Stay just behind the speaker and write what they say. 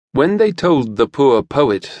When they told the poor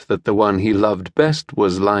poet that the one he loved best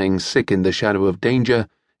was lying sick in the shadow of danger,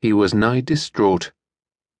 he was nigh distraught.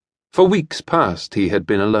 For weeks past he had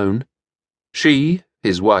been alone. She,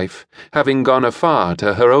 his wife, having gone afar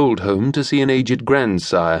to her old home to see an aged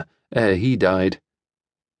grandsire ere he died.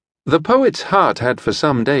 The poet's heart had for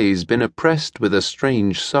some days been oppressed with a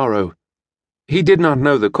strange sorrow. He did not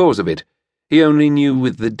know the cause of it. He only knew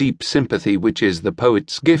with the deep sympathy which is the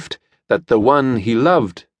poet's gift that the one he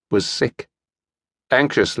loved was sick.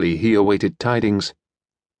 Anxiously he awaited tidings.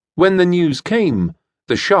 When the news came,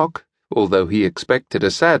 the shock, although he expected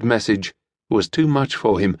a sad message, was too much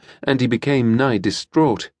for him, and he became nigh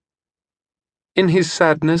distraught. In his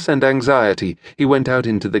sadness and anxiety he went out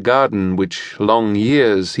into the garden which long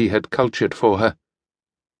years he had cultured for her.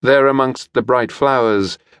 There amongst the bright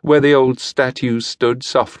flowers, where the old statues stood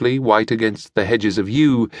softly white against the hedges of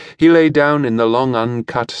yew, he lay down in the long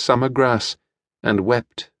uncut summer grass, and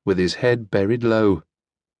wept with his head buried low.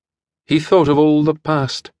 He thought of all the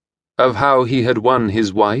past, of how he had won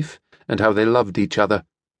his wife, and how they loved each other,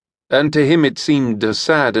 and to him it seemed a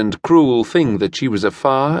sad and cruel thing that she was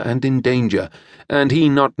afar and in danger, and he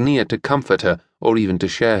not near to comfort her or even to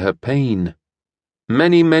share her pain.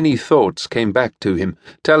 Many thoughts came back to him,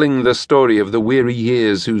 telling the story of the weary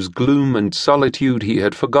years whose gloom and solitude he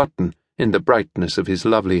had forgotten in the brightness of his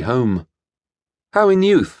lovely home. How in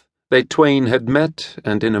youth they twain had met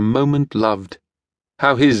and in a moment loved.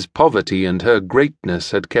 How his poverty and her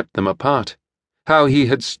greatness had kept them apart. How he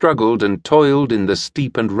had struggled and toiled in the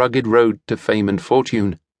steep and rugged road to fame and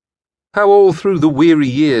fortune. How all through the weary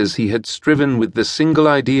years he had striven with the single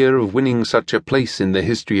idea of winning such a place in the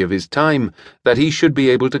history of his time that he should be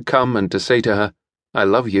able to come and to say to her, "I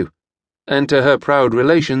love you," and to her proud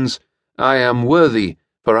relations, "I am worthy,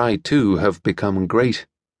 for I too have become great."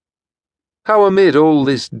 How amid all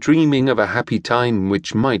this dreaming of a happy time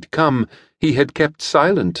which might come, he had kept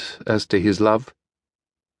silent as to his love.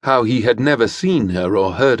 How he had never seen her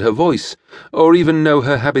or heard her voice, or even know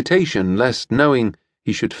her habitation, lest, knowing,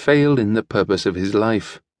 he should fail in the purpose of his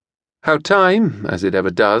life. How time, as it ever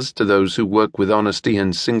does to those who work with honesty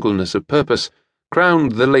and singleness of purpose,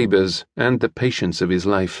 crowned the labours and the patience of his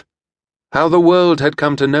life. How the world had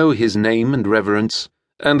come to know his name and reverence,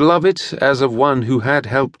 and love it as of one who had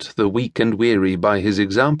helped the weak and weary by his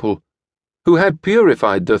example, who had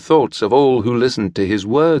purified the thoughts of all who listened to his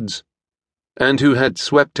words, and who had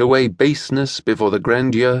swept away baseness before the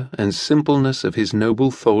grandeur and simpleness of his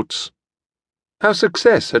noble thoughts. How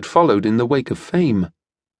success had followed in the wake of fame.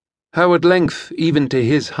 How at length, even to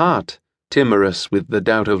his heart, timorous with the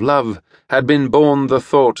doubt of love, had been born the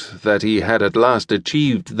thought that he had at last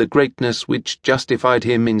achieved the greatness which justified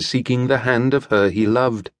him in seeking the hand of her he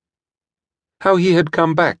loved. How he had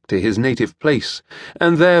come back to his native place,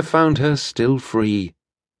 and there found her still free.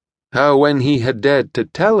 How when he had dared to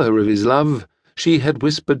tell her of his love, she had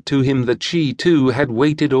whispered to him that she, too, had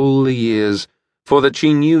waited all the years, for that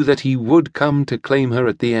she knew that he would come to claim her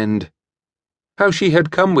at the end. How she had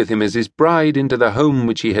come with him as his bride into the home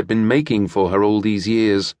which he had been making for her all these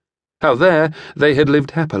years. How there they had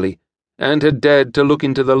lived happily, and had dared to look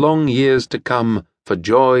into the long years to come for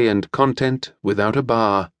joy and content without a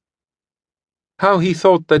bar. How he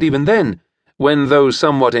thought that even then, when though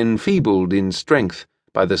somewhat enfeebled in strength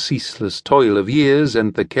by the ceaseless toil of years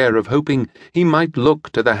and the care of hoping, he might look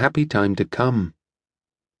to the happy time to come.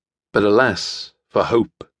 But alas, for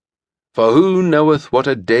hope! For who knoweth what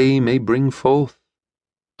a day may bring forth?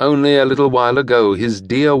 Only a little while ago his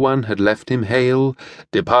dear one had left him hale,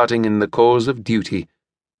 departing in the cause of duty,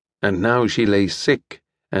 and now she lay sick,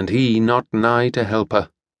 and he not nigh to help her.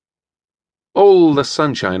 All the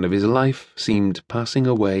sunshine of his life seemed passing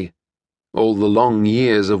away. All the long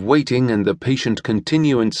years of waiting and the patient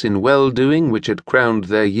continuance in well-doing which had crowned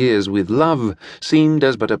their years with love seemed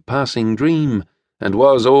as but a passing dream, and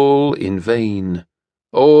was all in vain.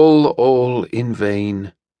 All in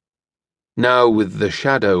vain. Now with the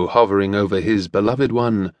shadow hovering over his beloved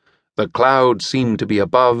one, the cloud seemed to be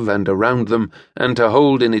above and around them, and to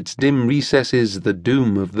hold in its dim recesses the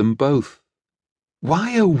doom of them both.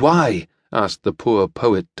 "Why, oh why," asked the poor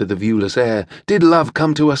poet to the viewless air, "did love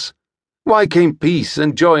come to us? Why came peace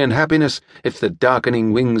and joy and happiness, if the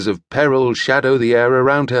darkening wings of peril shadow the air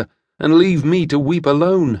around her, and leave me to weep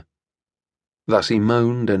alone?" Thus he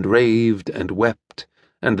moaned and raved and wept,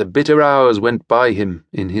 and the bitter hours went by him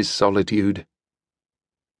in his solitude.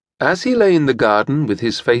 As he lay in the garden with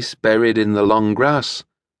his face buried in the long grass,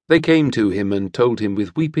 they came to him and told him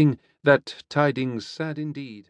with weeping that tidings sad indeed